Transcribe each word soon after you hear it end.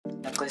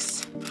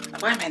necklace.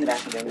 Why am I in the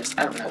bathroom doing this?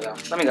 I don't know, y'all.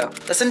 Let me go.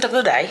 The scent of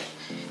the day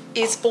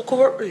is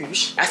Baccarat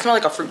Rouge. I smell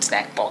like a fruit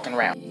snack walking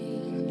around.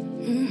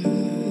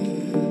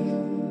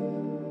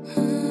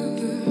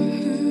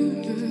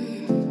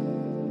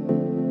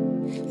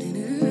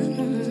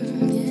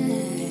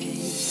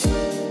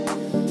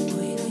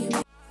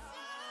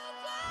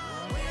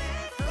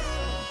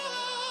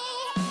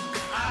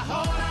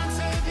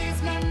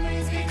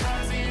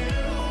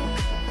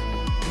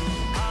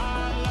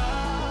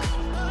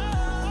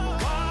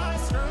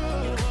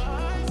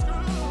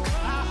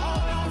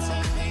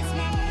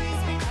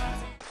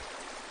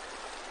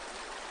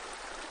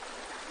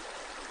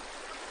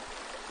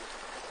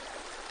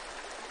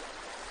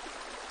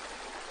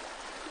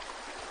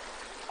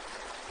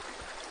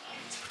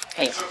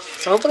 Hey,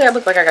 so hopefully I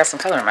look like I got some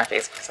color in my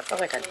face because I feel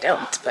like I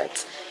don't.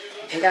 But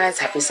hey guys,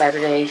 happy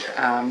Saturday.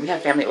 We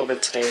have family over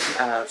today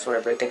for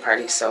a birthday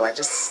party, so I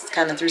just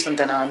kind of threw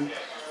something on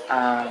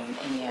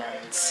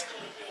and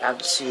about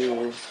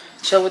to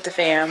chill with the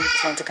fam.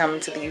 Just wanted to come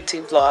to the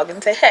YouTube vlog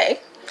and say hey.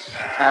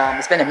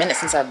 It's been a minute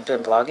since I've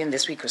been vlogging.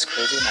 This week was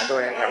crazy. My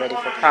daughter got ready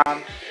for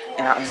prom,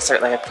 and I'll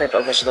insert like a clip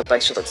of what she looked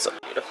like. She looked so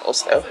beautiful.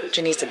 So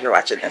Janice, if you're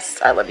watching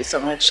this, I love you so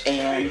much.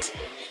 And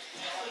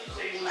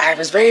I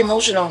was very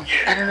emotional.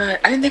 I don't know.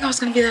 I didn't think I was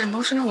going to be that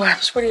emotional. Well, I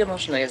was pretty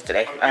emotional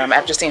yesterday.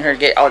 After seeing her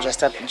get all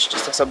dressed up, and she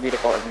just looked so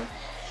beautiful. And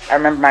I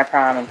remember my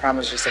prom, and prom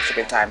was just such a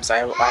good time. So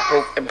I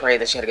hope and pray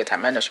that she had a good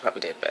time. I know she probably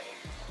did, but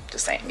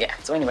just saying. Yeah.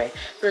 So anyway,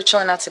 we were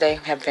chilling out today.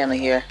 We have family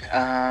here.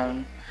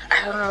 I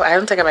don't know. I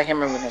don't think I might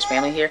remember when there's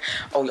family here.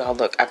 Oh, y'all,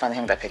 look. I finally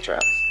hung that picture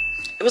up.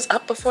 It was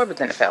up before, but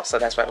then it fell. So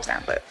that's why it was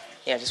down. But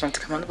yeah, I just wanted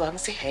to come on the vlog and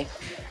say hey.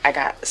 I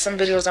got some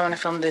videos I want to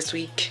film this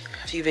week.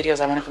 A few videos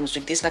I want to film this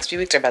week. These next few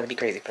weeks are about to be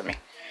crazy for me.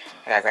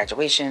 I got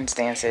graduations,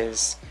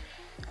 dances,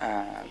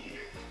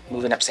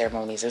 moving up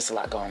ceremonies. There's a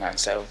lot going on.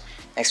 So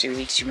next few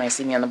weeks you might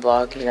see me on the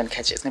vlog. You're going to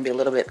catch it. It's going to be a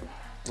little bit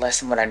less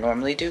than what I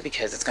normally do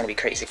because it's going to be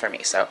crazy for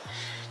me. So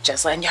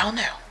just letting y'all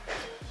know.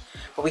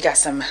 But we got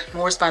some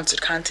more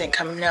sponsored content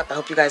coming up. I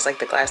hope you guys like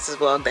the glasses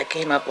vlog that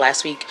came up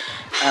last week,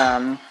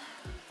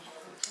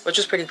 which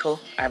was pretty cool.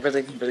 I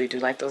really, really do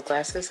like those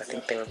glasses. I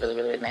think they were really,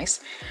 really nice.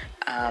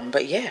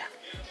 But yeah.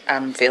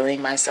 I'm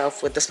feeling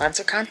myself with the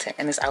sponsored content.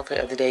 And this outfit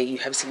of the day you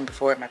have seen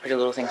before, my pretty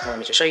little thing. Let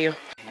me just show you.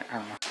 I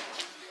don't know.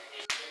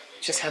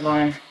 Just have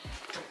on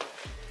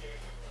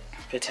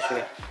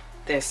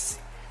this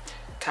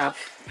top,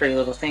 pretty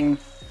little thing,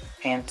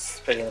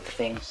 pants, pretty little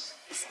thing,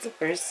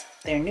 slippers.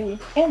 They're new,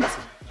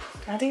 Amazon.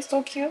 Are they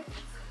so cute?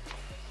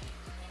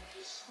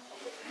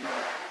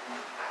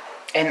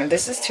 And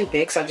this is too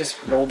big, so I just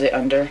rolled it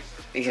under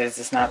because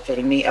it's not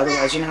fitting me.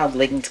 Otherwise, you know how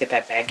leggings get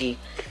that baggy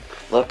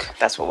look?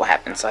 That's what will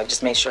happen. So I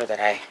just made sure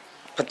that I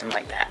put them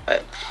like that.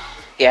 But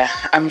yeah,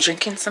 I'm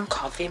drinking some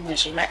coffee. I'm gonna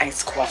show you my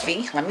iced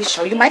coffee. Let me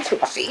show you my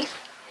coffee.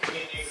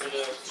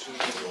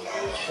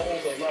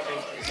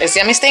 It's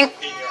yummy, Stink?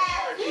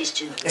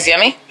 It's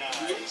yummy?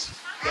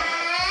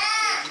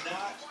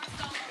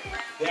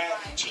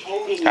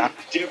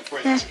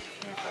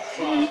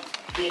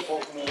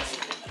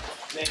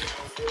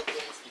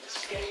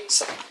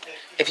 So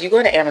if you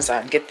go to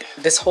Amazon, get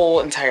this whole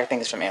entire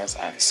thing is from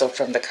Amazon. So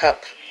from the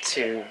cup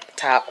to the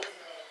top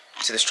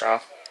to the straw.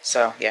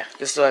 So yeah,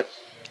 this is what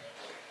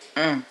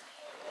and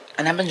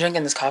I've been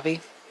drinking this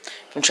coffee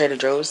from Trader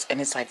Joe's, and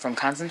it's like from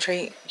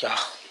concentrate. Y'all,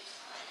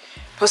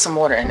 put some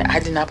water in it. I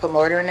did not put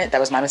water in it. That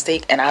was my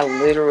mistake. And I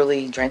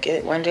literally drank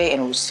it one day,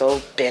 and it was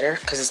so bitter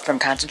because it's from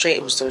concentrate.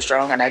 It was so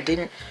strong, and I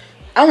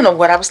don't know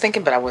what I was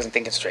thinking, but I wasn't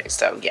thinking straight.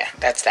 So yeah,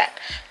 that's that.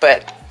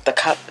 But the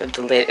cup,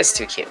 the lid, it's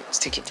too cute. It's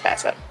too cute to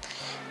pass up.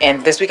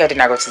 And this week I did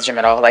not go to the gym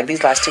at all. Like,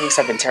 these last 2 weeks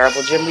have been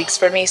terrible gym weeks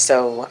for me.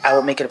 So I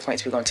will make it a point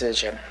to be going to the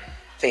gym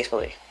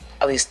faithfully.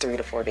 At least 3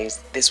 to 4 days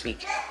this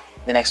week,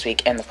 the next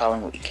week, and the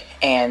following week.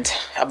 And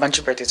a bunch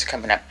of birthdays are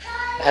coming up.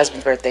 My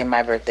husband's birthday,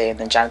 my birthday, and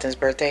then Jonathan's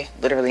birthday.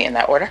 Literally in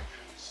that order.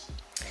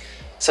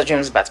 So June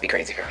is about to be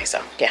crazy for me.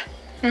 So yeah.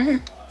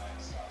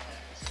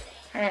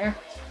 Well,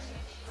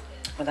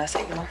 that's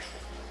it, y'all.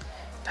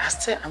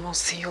 That's it. I'm going to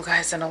see you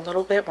guys in a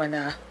little bit when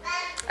I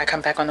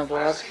come back on the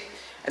vlog.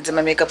 I did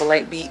my makeup a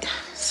light beat.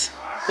 It's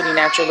pretty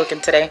natural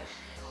looking today.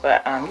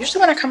 But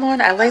usually when I come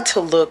on, I like to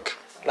look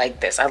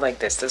like this. I like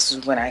this. This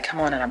is when I come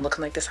on and I'm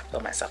looking like this, I feel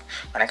myself.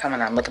 When I come on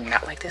and I'm looking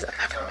not like this, I'm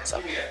not feeling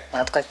myself. When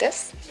I look like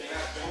this,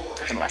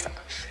 I feel myself.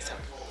 So,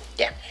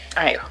 yeah.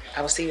 Alright,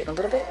 I will see you in a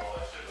little bit.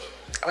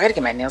 Oh, I gotta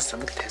get my nails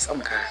done. Look at this. Oh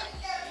my god.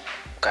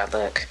 Oh god,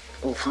 look.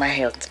 Oof, my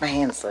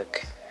hands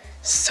look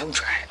so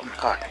dry. Oh my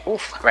god.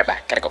 Oof, right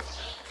back. Gotta go.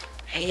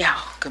 Hey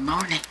y'all, good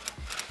morning.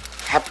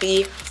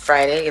 Happy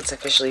Friday. It's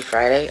officially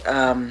Friday.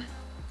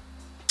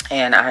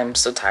 And I'm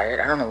so tired.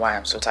 I don't know why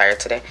I'm so tired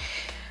today.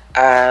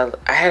 I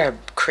had a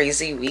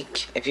crazy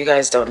week. If you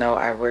guys don't know,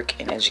 I work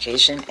in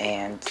education,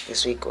 and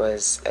this week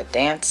was a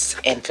dance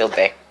and field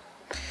day.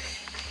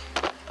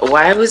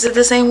 Why was it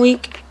the same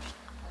week?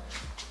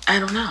 I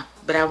don't know,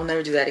 but I will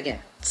never do that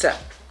again. So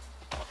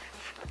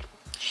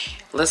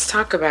let's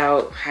talk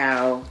about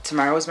how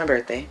tomorrow is my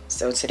birthday.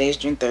 So today's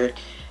June 3rd.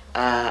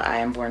 I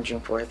am born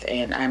June 4th,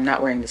 and I'm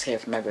not wearing this hair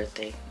for my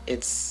birthday.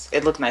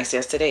 It looked nice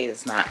yesterday.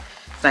 It's not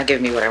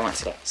giving me what I want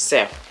today.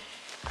 So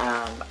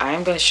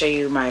I'm gonna show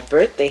you my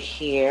birthday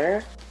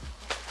hair.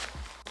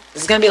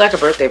 This is gonna be like a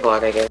birthday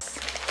vlog, I guess.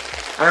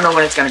 I don't know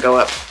when it's gonna go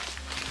up.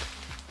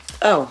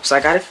 Oh, so I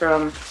got it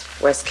from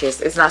West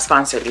Kiss. It's not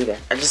sponsored either.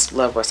 I just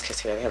love West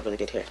Kiss hair. They have really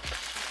good hair.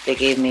 They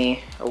gave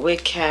me a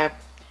wig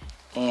cap,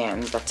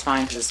 and that's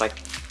fine because it's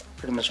like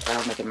pretty much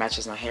brown, like it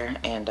matches my hair,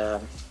 and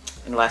an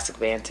elastic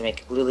band to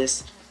make it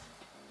glueless.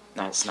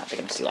 No, it's not big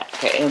enough to do that.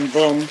 Okay, and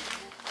then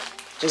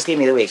just gave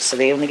me the wig. So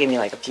they only gave me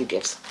like a few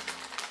gifts.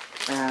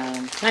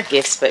 Not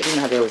gifts, but you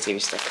know how they always give you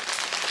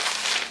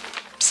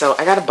stuff. So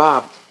I got a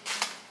bob.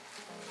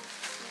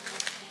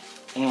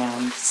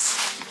 And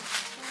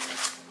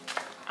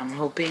I'm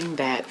hoping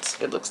that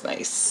it looks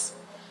nice.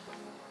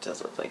 It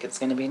does look like it's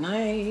gonna be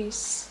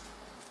nice.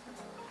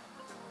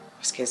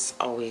 This kids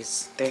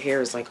always, their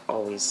hair is like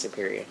always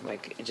superior.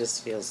 Like it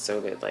just feels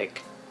so good.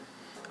 Like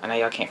I know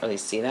y'all can't really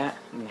see that.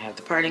 I'm gonna have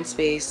the parting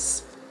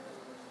space.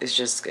 It's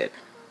just good.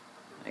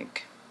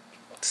 Like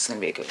this is gonna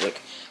be a good look.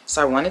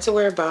 So I wanted to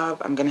wear a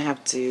bob. I'm gonna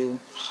have to,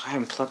 I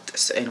haven't plucked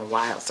this in a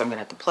while, so I'm gonna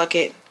have to pluck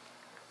it.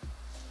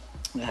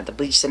 I'm gonna have to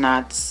bleach the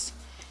knots.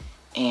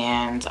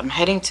 And I'm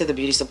heading to the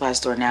beauty supply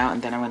store now,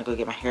 and then I'm gonna go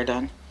get my hair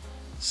done.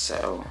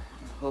 So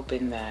I'm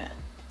hoping that,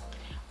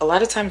 a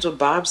lot of times with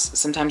bobs,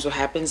 sometimes what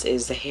happens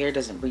is the hair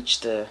doesn't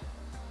reach the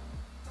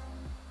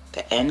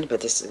end,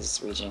 but this is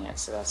reaching it,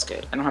 so that's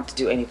good. I don't have to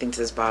do anything to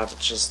this bob.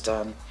 It's just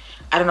I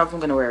don't know if I'm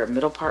gonna wear a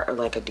middle part or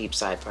like a deep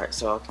side part,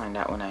 so I'll find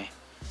out when I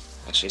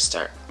actually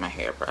start my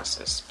hair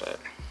process. But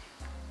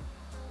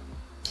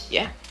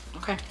yeah,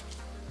 okay,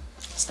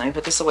 so let me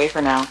put this away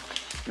for now.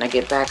 When I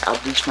get back, I'll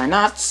bleach my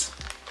knots.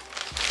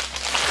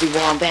 Do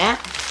all that.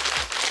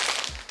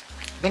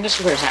 I think I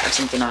should wear a hat or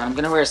something on. I'm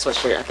gonna wear a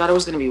sweatshirt. I thought it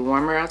was gonna be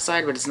warmer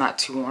outside, but it's not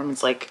too warm.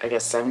 It's like, I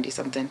guess 70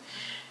 something.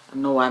 I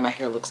don't know why my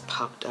hair looks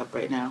popped up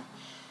right now.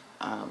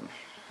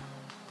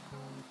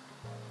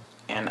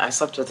 And I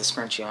slept with a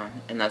scrunchie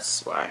on, and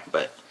that's why.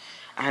 But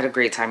I had a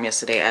great time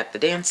yesterday at the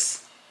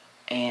dance,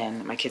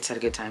 and my kids had a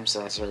good time, so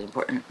that's really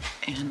important.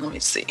 And let me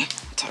see,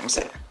 what time is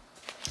it?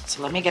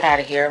 So let me get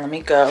out of here. Let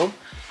me go.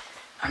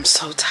 I'm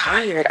so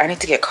tired. I need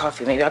to get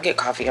coffee. Maybe I'll get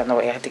coffee on the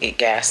way. I have to get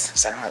gas,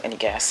 so I don't have any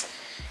gas.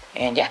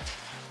 And yeah,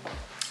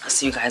 I'll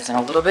see you guys in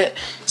a little bit.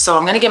 So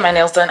I'm gonna get my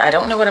nails done. I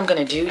don't know what I'm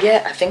gonna do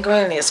yet. I think I'm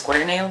gonna need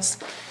square nails,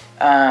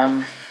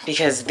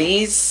 because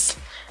these,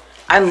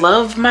 I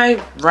love my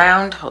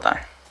round. Hold on.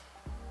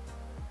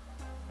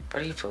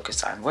 What are you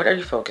focused on? What are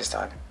you focused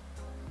on?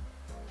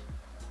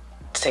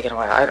 It's taking a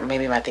while.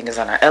 Maybe my thing is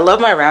on. I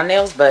love my round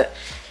nails, but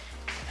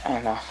I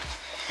don't know.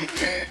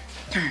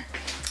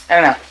 I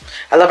don't know.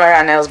 I love my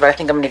round nails, but I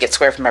think I'm gonna get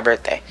square for my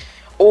birthday,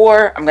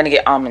 or I'm gonna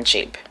get almond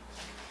shape,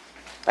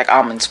 like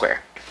almond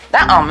square.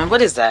 Not almond.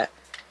 What is that?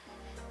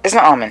 It's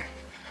not almond.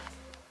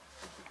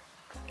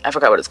 I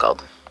forgot what it's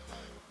called.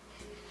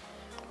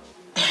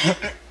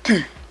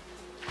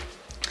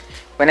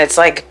 When it's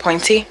like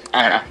pointy.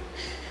 I don't know.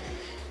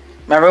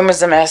 My room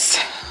is a mess.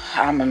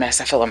 I'm a mess.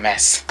 I feel a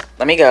mess.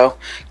 Let me go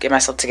get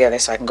myself together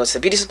so I can go to the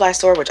beauty supply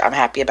store, which I'm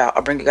happy about.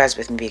 I'll bring you guys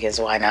with me because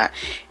why not?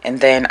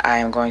 And then I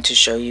am going to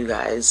show you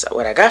guys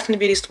what I got from the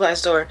beauty supply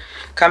store.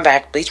 Come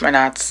back, bleach my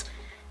knots,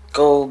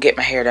 go get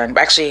my hair done.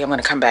 Actually, I'm going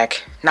to come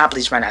back, not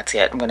bleach my knots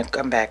yet. I'm going to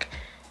come back,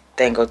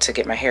 then go to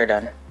get my hair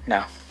done.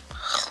 No.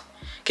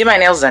 Get my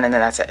nails done, and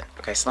then that's it.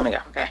 Okay, so let me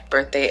go. Okay,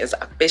 birthday is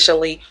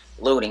officially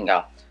loading,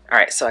 y'all. All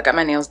right, so I got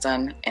my nails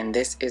done, and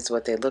this is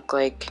what they look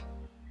like.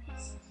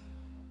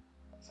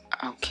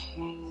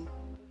 Okay.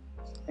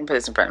 Let me put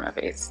this in front of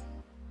my face.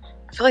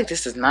 I feel like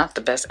this is not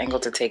the best angle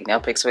to take nail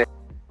pics with.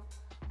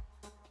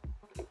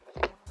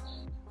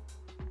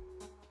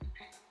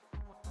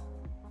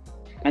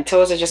 My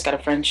toes, I just got a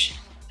French.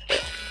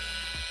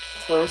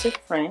 Toes are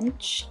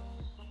French.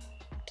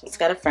 Just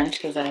got a French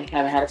because I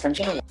haven't had a French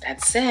in a while.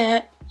 That's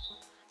it.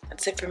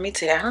 That's it for me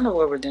today. I don't know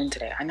what we're doing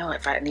today. I know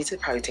if I need to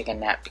probably take a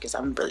nap because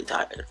I'm really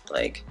tired.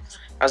 Like,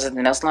 I was at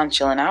the nail salon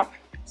chilling out.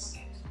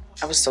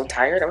 I was so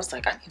tired. I was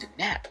like, I need a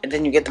nap. And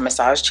then you get the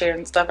massage chair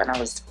and stuff, and I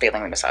was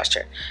failing the massage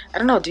chair. I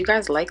don't know. Do you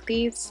guys like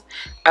these?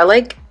 I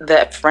like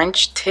the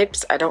French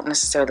tips. I don't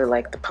necessarily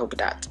like the polka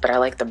dots, but I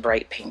like the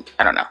bright pink.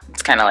 I don't know.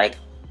 It's kind of like,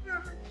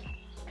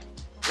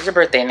 these are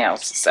birthday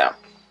nails, so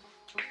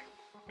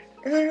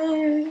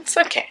it's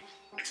okay.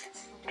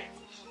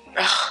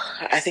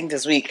 Ugh, I think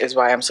this week is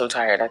why I'm so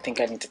tired. I think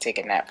I need to take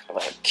a nap for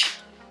like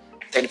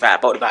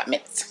 35, 45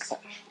 minutes.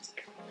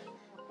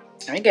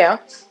 There we go.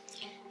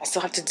 I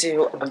still have to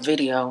do a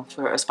video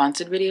for a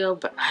sponsored video,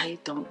 but I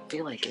don't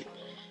feel like it.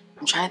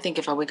 I'm trying to think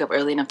if I wake up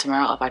early enough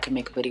tomorrow, if I can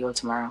make a video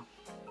tomorrow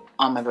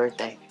on my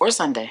birthday or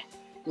Sunday.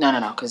 No,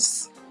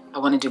 because I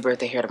want to do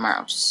birthday hair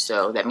tomorrow,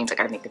 so that means I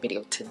gotta make the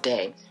video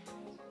today.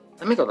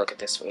 Let me go look at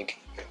this wig.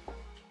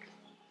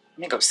 Let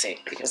me go see,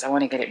 because I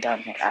want to get it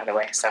done out of the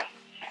way, so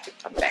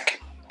I'm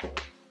back.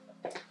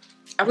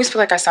 I always feel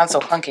like I sound so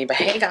clunky, but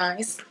hey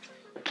guys,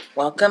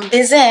 welcome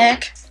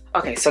back.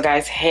 Okay, so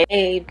guys,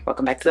 hey,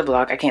 welcome back to the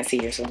vlog. I can't see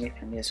you, so let me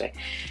come this way.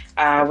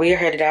 We are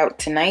headed out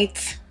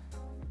tonight.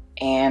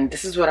 And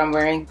this is what I'm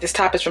wearing. This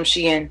top is from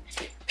Shein.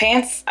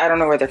 Pants, I don't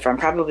know where they're from.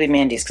 Probably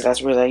Mandy's, because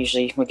that's where I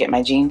usually would get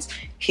my jeans.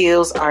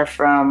 Heels are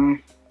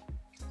from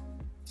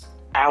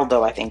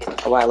Aldo, I think,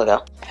 a while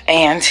ago.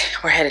 And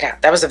we're headed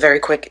out. That was a very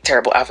quick,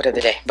 terrible outfit of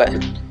the day, but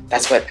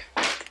that's what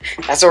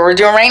we're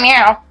doing right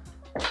now.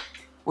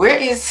 Where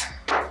is,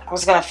 I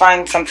was gonna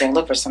find something,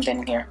 look for something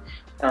in here.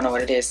 I don't know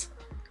what it is.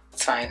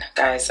 It's fine,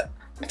 guys.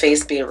 My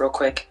face beat it real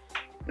quick.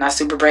 Not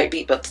super bright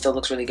beat, but still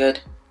looks really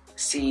good.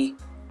 See,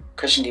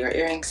 Christian Dior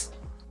earrings,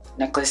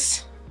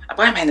 necklace.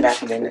 Why am I in the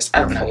bathroom doing this? I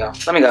don't know, y'all.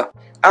 Let me go.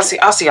 I'll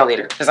see y'all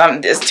later, because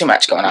it's too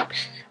much going on.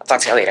 I'll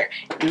talk to y'all later.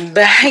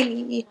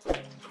 Bye.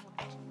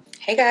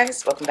 Hey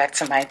guys, welcome back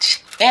to my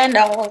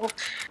channel.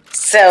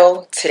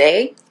 So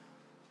today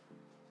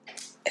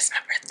is my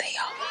birthday,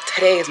 y'all.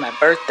 Today is my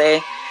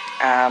birthday.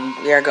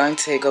 We are going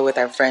to go with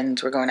our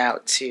friends. We're going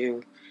out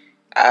to,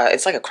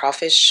 it's like a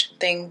crawfish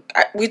thing.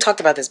 We talked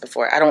about this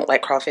before. I don't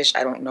like crawfish.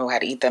 I don't know how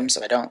to eat them,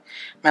 so I don't.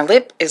 My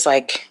lip is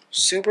like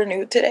super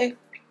nude today.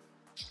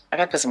 I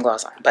gotta put some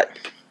gloss on, but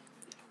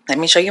let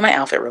me show you my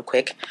outfit real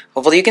quick.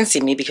 Hopefully you can see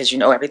me because you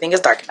know everything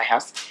is dark in my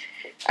house.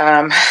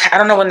 I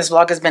don't know when this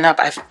vlog has been up.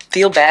 I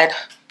feel bad,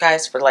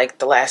 guys, for like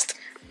the last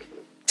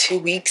 2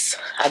 weeks.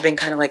 I've been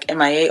kind of like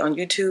MIA on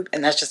YouTube,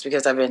 and that's just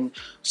because I've been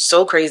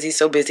so crazy,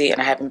 so busy, and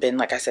I haven't been,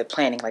 like I said,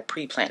 planning, like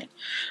pre-planning.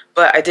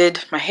 But I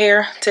did my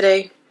hair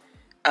today,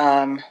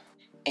 and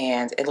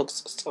it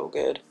looks so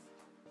good.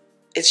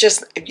 It's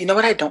just, you know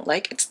what I don't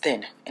like? It's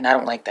thin, and I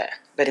don't like that.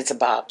 But it's a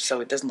bob,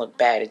 so it doesn't look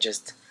bad. It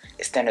just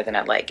is thinner than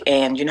I like.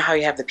 And you know how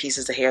you have the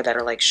pieces of hair that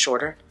are like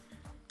shorter?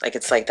 Like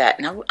it's like that.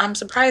 Now I'm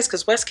surprised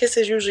because West Kiss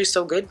is usually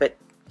so good, but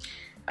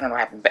I don't know what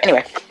happened. But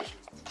anyway,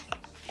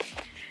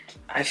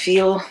 I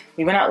feel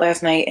we went out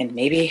last night and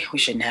maybe we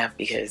shouldn't have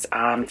because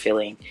I'm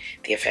feeling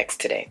the effects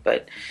today.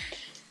 But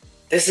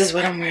this is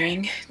what I'm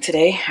wearing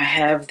today. I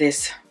have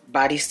this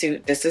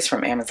bodysuit. This is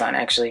from Amazon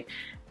actually.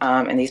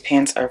 And these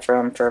pants are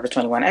from Forever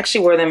 21. I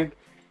actually wore them,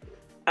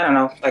 I don't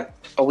know, like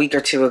a week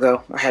or two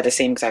ago. I had the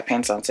same exact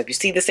pants on. So if you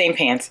see the same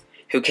pants,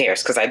 who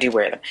cares? Because I do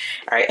wear them.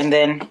 All right, and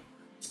then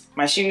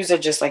my shoes are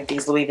just like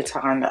these Louis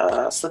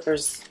Vuitton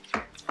slippers,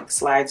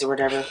 slides or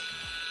whatever.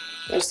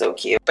 They're so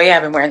cute. But yeah,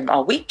 I've been wearing them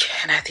all week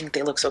and I think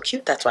they look so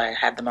cute. That's why I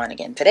have them on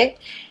again today.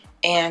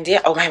 And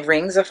yeah, oh, my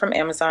rings are from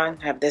Amazon.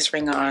 I have this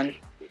ring on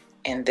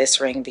and this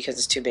ring because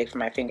it's too big for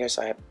my finger,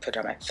 so I put it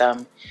on my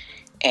thumb.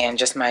 And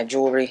just my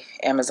jewelry,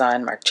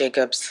 Amazon, Marc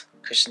Jacobs,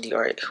 Christian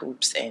Dior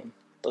hoops, and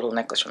little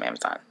necklace from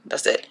Amazon.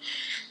 That's it.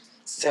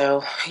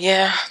 So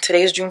yeah,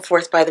 today is June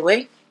 4th, by the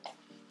way.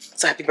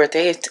 So happy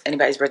birthday to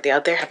anybody's birthday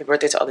out there. Happy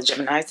birthday to all the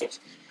Geminis. If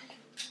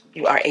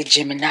you are a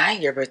Gemini,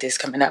 your birthday is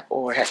coming up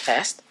or has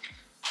passed.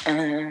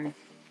 Yeah,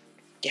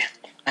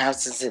 my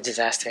house is a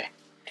disaster.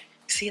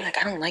 See, like,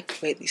 I don't like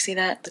the way, you see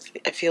that?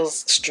 It feels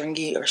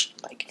stringy, or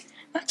like,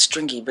 not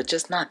stringy, but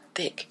just not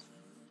thick.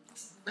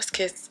 West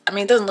Kiss, I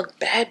mean, it doesn't look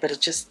bad, but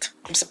it just,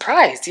 I'm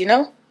surprised, you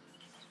know?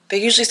 They're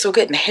usually so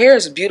good, and the hair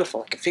is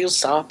beautiful. Like, it feels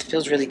soft, it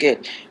feels really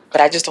good.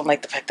 But I just don't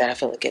like the fact that I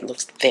feel like it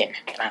looks thin,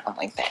 and I don't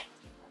like that.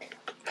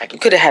 Like, you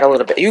could have had a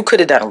little bit, you could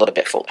have done a little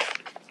bit fuller.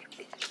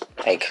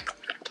 Like,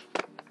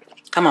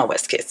 come on,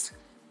 West Kiss.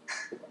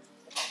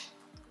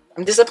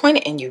 I'm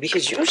disappointed in you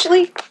because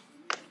usually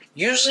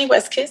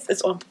West Kiss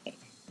is on point.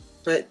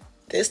 But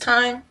this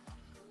time,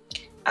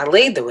 I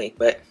laid the wig,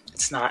 but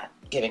it's not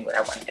giving what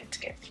I wanted it to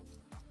give.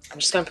 I'm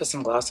just gonna put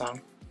some gloss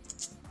on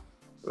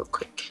real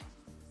quick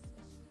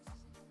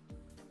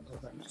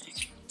over my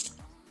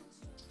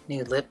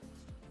new lip.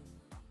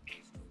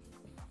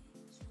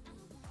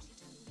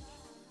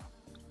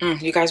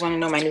 You guys want to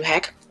know my new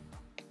hack?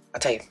 I'll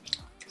tell you.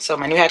 So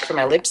my new hack for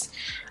my lips,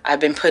 I've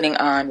been putting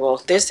on,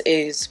 well, this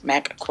is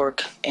MAC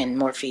Cork and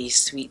Morphe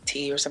Sweet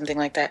Tea or something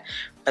like that.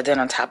 But then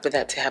on top of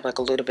that, to have like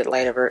a little bit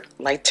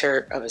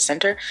lighter of a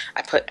center,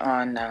 I put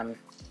on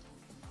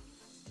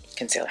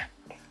concealer.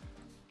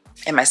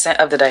 And my scent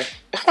of the day,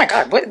 oh my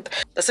god,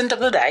 what? The scent of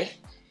the day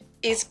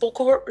is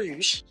Baccarat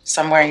Rouge.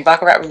 So I'm wearing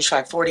Baccarat Rouge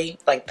 540,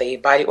 like the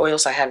body oil,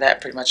 so I have that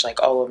pretty much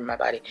like all over my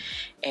body.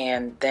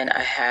 And then I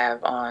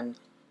have on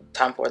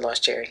Tom Ford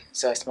Lost Cherry,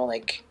 so I smell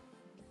like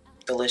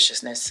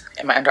deliciousness.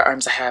 In my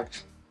underarms I have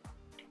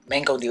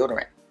mango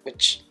deodorant,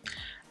 which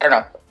I don't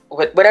know,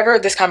 whatever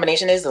this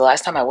combination is. The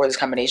last time I wore this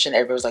combination,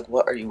 everybody was like,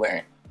 what are you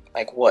wearing?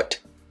 Like, what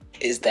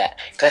is that?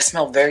 Because I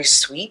smell very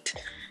sweet,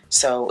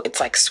 so it's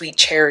like sweet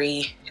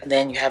cherry, and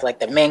then you have like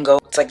the mango.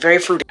 It's like very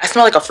fruity. I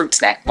smell like a fruit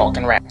snack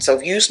walking around. So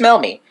if you smell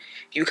me,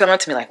 if you come up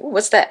to me like, ooh,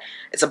 what's that?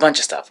 It's a bunch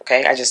of stuff,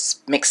 okay? I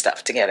just mix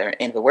stuff together,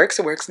 and if it works,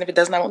 it works, and if it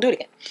doesn't, I won't do it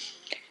again.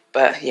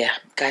 But yeah,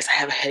 guys, I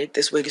have a headache.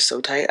 This wig is so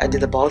tight. I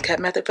did the bald cap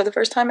method for the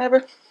first time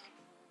ever.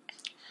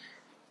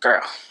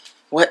 Girl,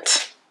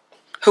 what?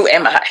 Who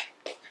am I?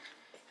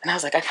 And I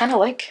was like, I kind of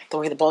like the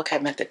way the bald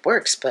cap method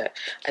works, but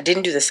I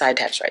didn't do the side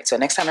tabs right. So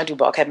next time I do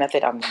bald cap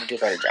method, I'm going to do a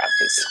better job.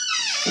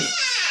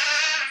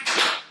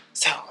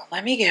 So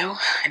let me go.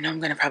 I know I'm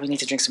going to probably need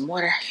to drink some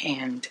water.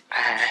 And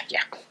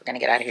yeah, we're going to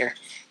get out of here.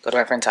 Go to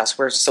my friend's house.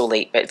 We're so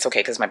late, but it's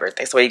okay because it's my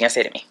birthday. So what are you going to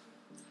say to me?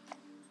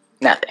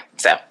 Nothing.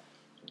 So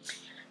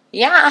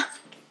yeah,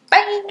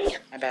 Bye!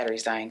 My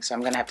battery's dying, so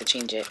I'm gonna have to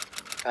change it.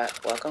 But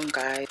welcome,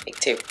 guys. Take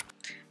two.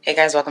 Hey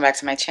guys, welcome back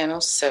to my channel.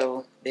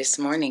 So this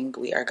morning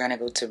we are gonna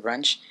go to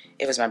brunch.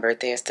 It was my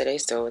birthday yesterday,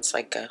 so it's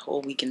like a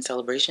whole weekend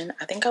celebration.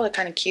 I think I look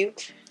kind of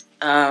cute.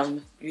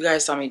 You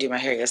guys saw me do my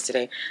hair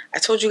yesterday. I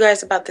told you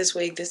guys about this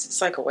wig. This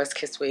is like a West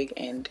Kiss wig,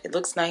 and it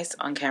looks nice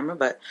on camera,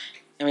 but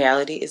in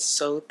reality it's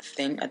so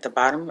thin at the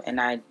bottom,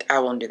 and I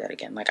won't do that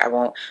again. Like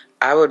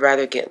I would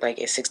rather get like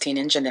a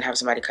 16-inch and then have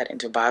somebody cut it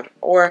into a bob,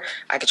 or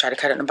I could try to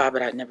cut it in a bob,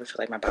 but I never feel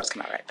like my bobs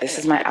come out right. This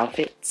is my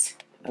outfit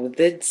of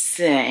the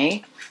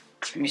day.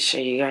 Let me show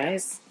you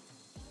guys.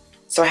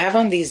 So I have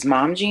on these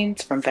mom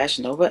jeans from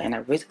Fashion Nova, and I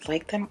really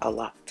like them a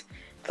lot.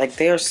 Like,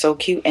 they are so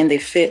cute, and they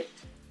fit.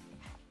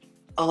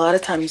 A lot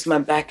of times my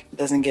back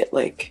doesn't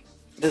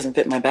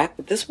fit my back,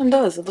 but this one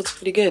does. It looks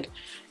pretty good.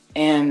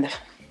 And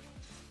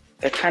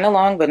they're kind of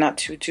long, but not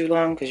too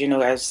long, because you know,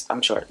 guys,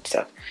 I'm short and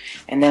stuff.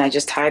 And then I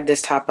just tied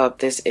this top up.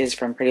 This is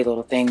from Pretty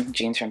Little Thing,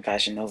 jeans from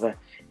Fashion Nova,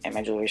 and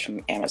my jewelry's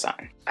from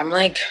Amazon. I'm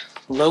like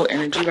low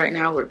energy right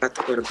now. We're about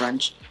to go to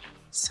brunch,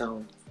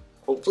 so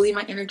hopefully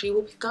my energy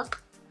will pick up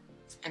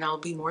and I'll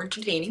be more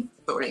entertaining.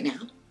 But right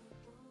now,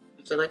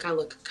 I feel like I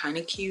look kind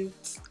of cute.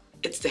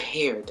 It's the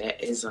hair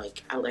that is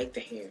like, I like the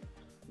hair.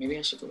 Maybe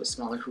I should go with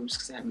smaller hoops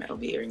because I have metal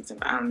V earrings in,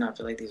 but I don't know. I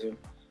feel like these are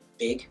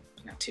big,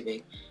 but not too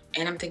big.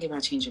 And I'm thinking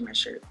about changing my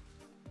shirt.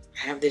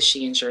 I have this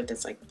Shein shirt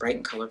that's like bright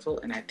and colorful,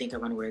 and I think I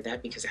want to wear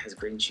that because it has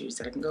green shoes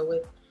that I can go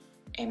with.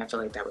 And I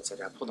feel like that would set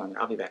it up. Hold on,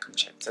 I'll be back on the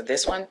chat. So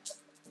this one,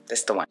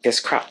 this the one. This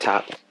crop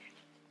top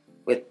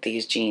with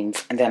these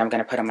jeans, and then I'm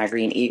gonna put on my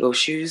green Ego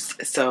shoes.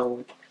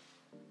 So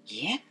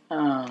yeah,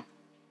 do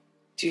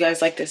you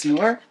guys like this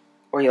more,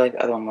 or you like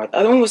the other one more? The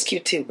other one was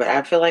cute too, but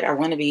I feel like I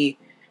want to be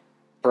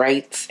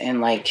bright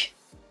and like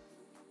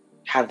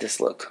have this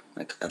look.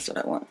 Like, that's what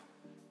I want.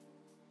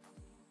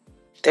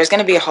 There's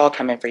gonna be a haul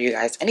coming for you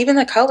guys, and even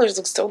the colors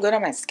look so good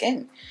on my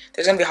skin.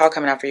 There's gonna be a haul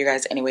coming out for you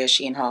guys anyway, a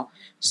Shein haul.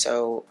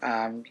 So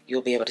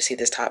you'll be able to see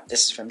this top.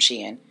 This is from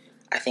Shein.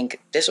 I think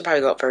this will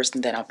probably go up first,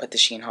 and then I'll put the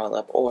Shein haul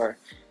up, or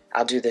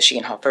I'll do the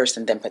Shein haul first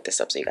and then put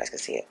this up so you guys can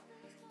see it.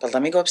 But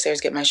let me go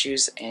upstairs, get my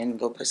shoes, and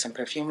go put some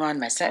perfume on.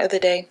 My scent of the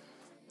day,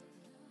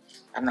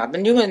 I don't know, I've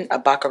been doing a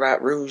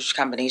Baccarat Rouge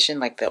combination,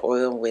 like the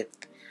oil with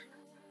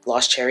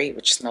Lost Cherry,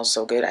 which smells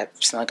so good. I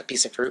smell like a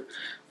piece of fruit.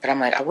 But I'm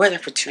like, I wear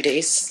that for 2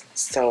 days,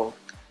 so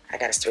I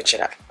gotta switch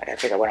it up. I gotta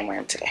figure out what I'm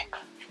wearing today.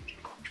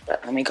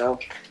 But let me go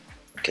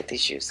get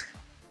these shoes,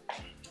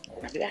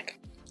 and I'll be back.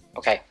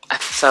 Okay,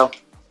 so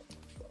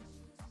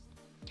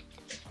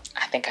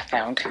I think I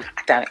found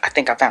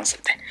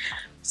something.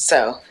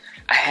 So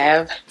I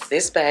have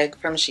this bag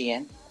from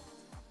Shein,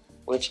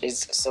 which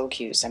is so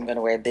cute. So I'm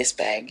gonna wear this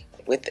bag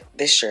with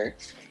this shirt,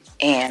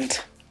 and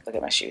look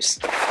at my shoes.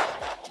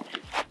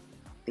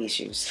 These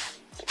shoes.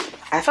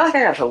 I feel like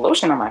I got a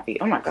lotion on my feet.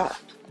 Oh my god.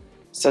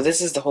 So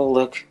this is the whole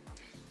look,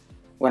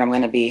 what I'm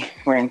gonna be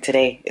wearing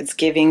today. It's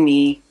giving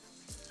me,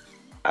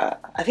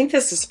 I think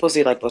this is supposed to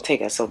be like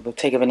Bottega, so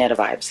Bottega Veneta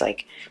vibes,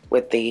 like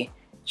with the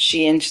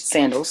Shein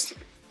sandals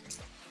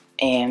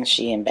and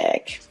Shein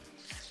bag.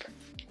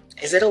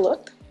 Is it a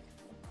look?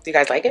 Do you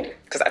guys like it?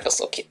 Because I feel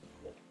so cute.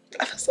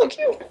 I feel so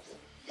cute.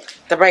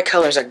 The bright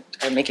colors are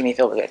making me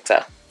feel good,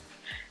 so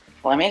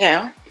let me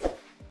go.